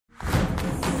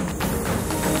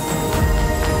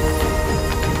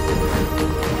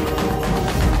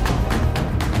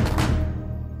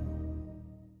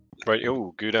Right.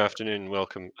 Oh, good afternoon.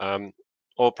 Welcome.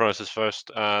 Oil prices first.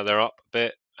 They're up a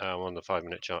bit. On the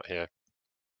 5-minute chart here.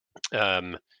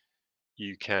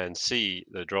 You can see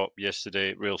the drop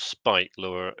yesterday. Real spike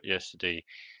lower yesterday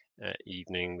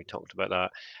evening. We talked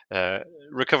about that.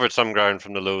 Recovered some ground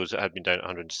from the lows. It had been down at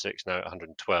 106, now at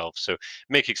 112. So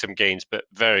making some gains, but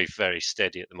very, very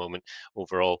steady at the moment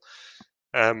overall.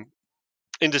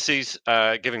 Indices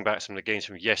giving back some of the gains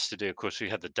from yesterday. Of course, we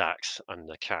had the DAX and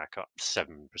the CAC up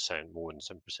 7%, more than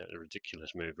 7%. A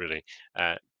ridiculous move, really.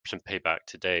 Some payback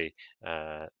today.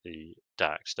 The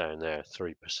DAX down there,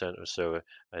 3% or so,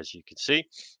 as you can see.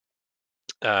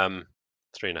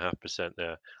 3.5%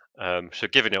 there. So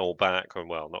giving it all back, or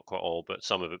well, not quite all, but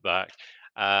some of it back.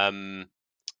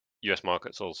 US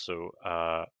markets also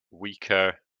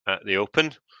weaker at the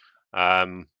open.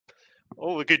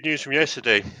 All the good news from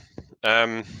yesterday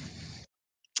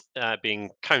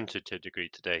being countered to a degree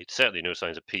today. Certainly no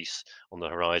signs of peace on the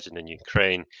horizon in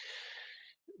Ukraine.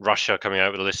 Russia coming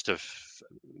out with a list of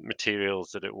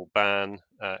materials that it will ban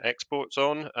exports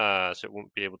on, so it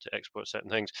won't be able to export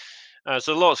certain things.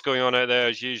 So lots going on out there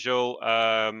as usual.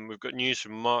 We've got news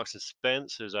from Marks and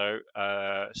Spencer's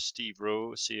out. Steve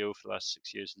Rowe, CEO for the last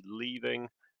 6 years, leaving.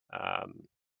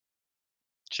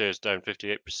 Shares down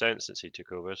 58% since he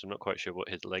took over, so I'm not quite sure what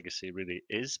his legacy really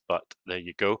is, but there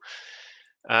you go.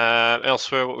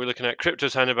 Elsewhere, what we're looking at,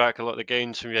 crypto's handed back a lot of the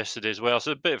gains from yesterday as well,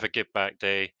 so a bit of a give back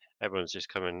day. Everyone's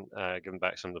just giving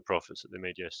back some of the profits that they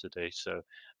made yesterday, so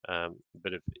a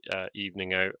bit of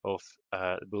evening out of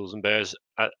the bulls and bears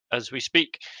as we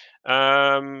speak.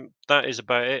 That is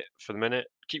about it for the minute.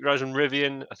 Keep your eyes on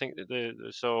Rivian. I think that they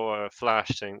saw a flash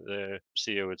saying that the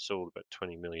CEO had sold about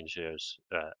 20 million shares,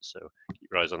 so keep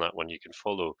your eyes on that one. You can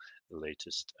follow the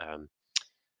latest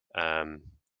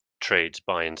trades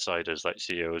by insiders like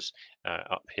CEOs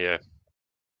up here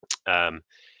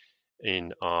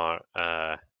in our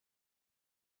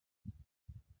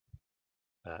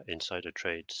insider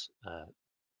trades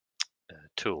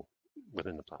tool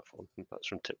within the platform. That's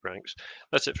from Tip Ranks.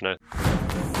 That's it for now.